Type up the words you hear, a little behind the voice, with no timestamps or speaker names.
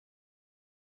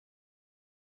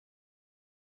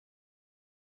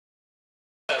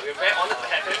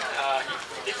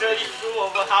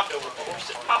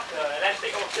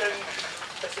Atlantic Ocean,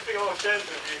 Pacific Ocean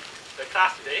with the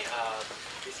class today.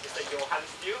 Is Mr. Johan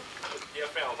Stael, a dear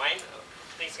friend of mine.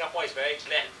 I think Singapore is very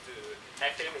glad to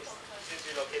have him since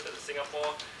we located to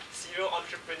Singapore. Serial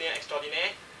entrepreneur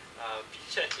extraordinaire,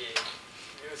 featured in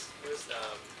news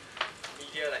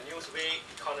media like Newsweek,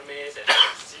 Economist, and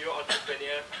serial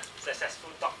entrepreneur,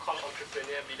 successful.com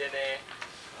entrepreneur, billionaire.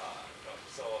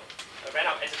 So I ran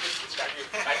out of adjectives to describe you.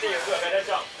 I think you'll do a better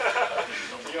job.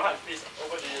 Johan, please,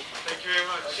 over to you. Thank you very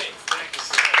much. Okay.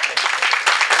 Thanks.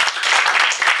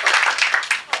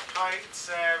 Hi, it's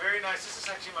very nice. This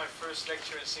is actually my first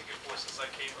lecture in Singapore since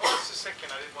I came. Oh, it's the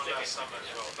second. I did one last summer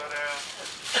as well. But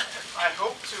I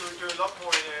hope to do a lot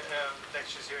more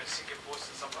lectures here in Singapore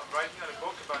since I'm writing on a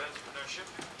book about entrepreneurship.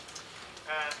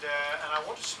 And I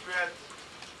want to spread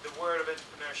the word of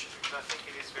entrepreneurship because I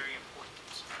think it is very important.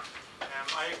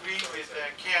 I agree with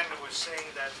Ken, who was saying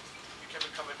that you can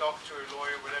become a doctor, a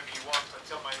lawyer, whatever you want. I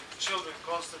tell my children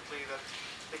constantly that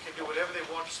they can do whatever they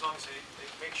want as long as they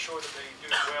make sure that they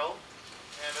do it well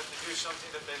and that they do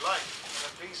something that they like and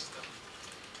that pleases them.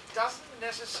 It doesn't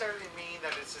necessarily mean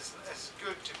that it's as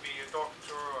good to be a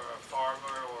doctor or a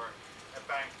farmer or a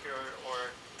banker,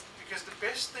 because the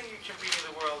best thing you can be in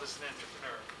the world is an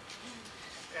entrepreneur.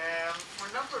 For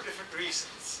a number of different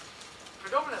reasons.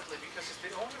 Predominantly because it's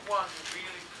the only one who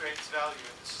really creates value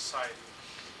in the society.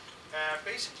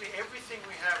 Basically everything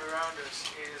we have around us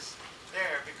is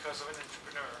there because of an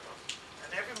entrepreneur. And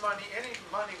any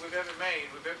money we've ever made,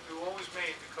 we've always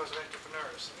made because of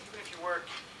entrepreneurs. And even if you work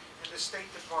in the State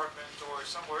Department or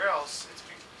somewhere else,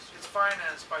 it's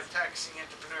financed by taxing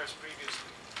entrepreneurs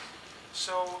previously.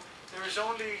 So there is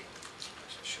only,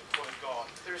 I should call it God,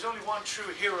 there is only one true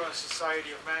hero in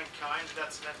society of mankind, and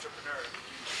that's an entrepreneur.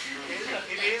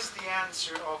 It is the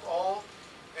answer of all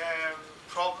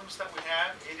problems that we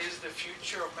have. It is the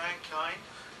future of mankind.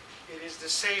 It is the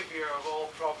savior of all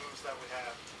problems that we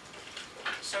have.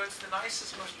 So it's the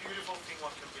nicest, most beautiful thing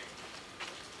one can be.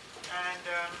 And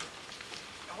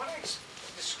when I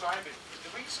describe it,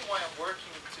 the reason why I'm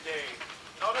working today,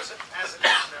 not as an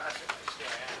entrepreneur, actually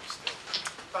I am still,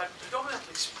 but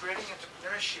predominantly spreading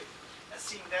entrepreneurship and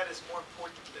seeing that as more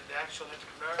important than the actual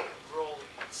entrepreneurial role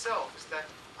itself, is that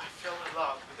I fell in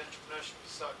love with entrepreneurship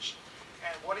as such,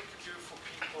 and what it could do for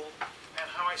people, and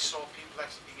how I saw people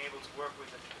actually being able to work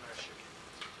with entrepreneurship.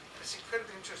 And it's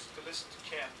incredibly interesting to listen to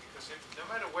Ken, because no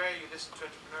matter where you listen to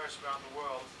entrepreneurs around the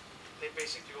world, they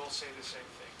basically all say the same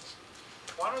things.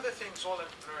 One of the things all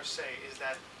entrepreneurs say is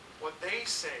that what they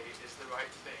say is the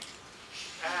right thing.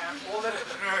 And all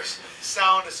entrepreneurs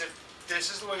sound as if this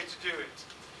is the way to do it.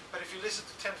 But if you listen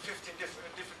to 10, 15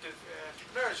 different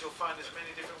entrepreneurs, you'll find there's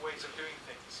many different ways of doing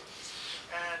things.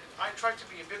 And I try to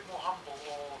be a bit more humble,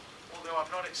 although I'm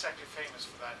not exactly famous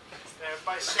for that,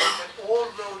 by saying that all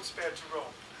roads bear to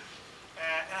Rome.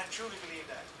 And I truly believe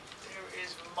that. There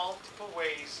is multiple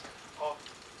ways of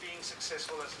being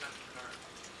successful as an entrepreneur.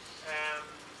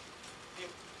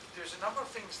 There's a number of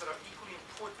things that are equally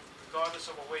important regardless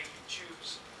of a way you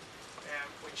choose,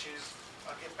 which is,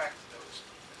 I'll get back to those.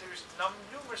 But there's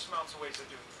numerous amounts of ways of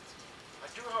doing it.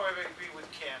 I do, however, agree with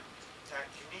Ken that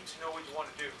you need to know what you want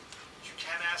to do. You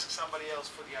can ask somebody else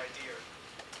for the idea.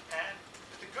 And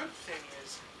the good thing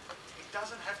is, it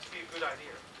doesn't have to be a good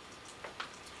idea.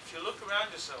 If you look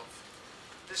around yourself,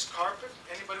 this carpet,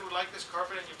 anybody would like this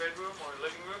carpet in your bedroom or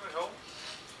living room at home?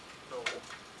 No.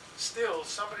 Still,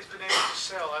 somebody's been able to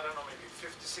sell, I don't know, maybe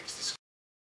 50, 60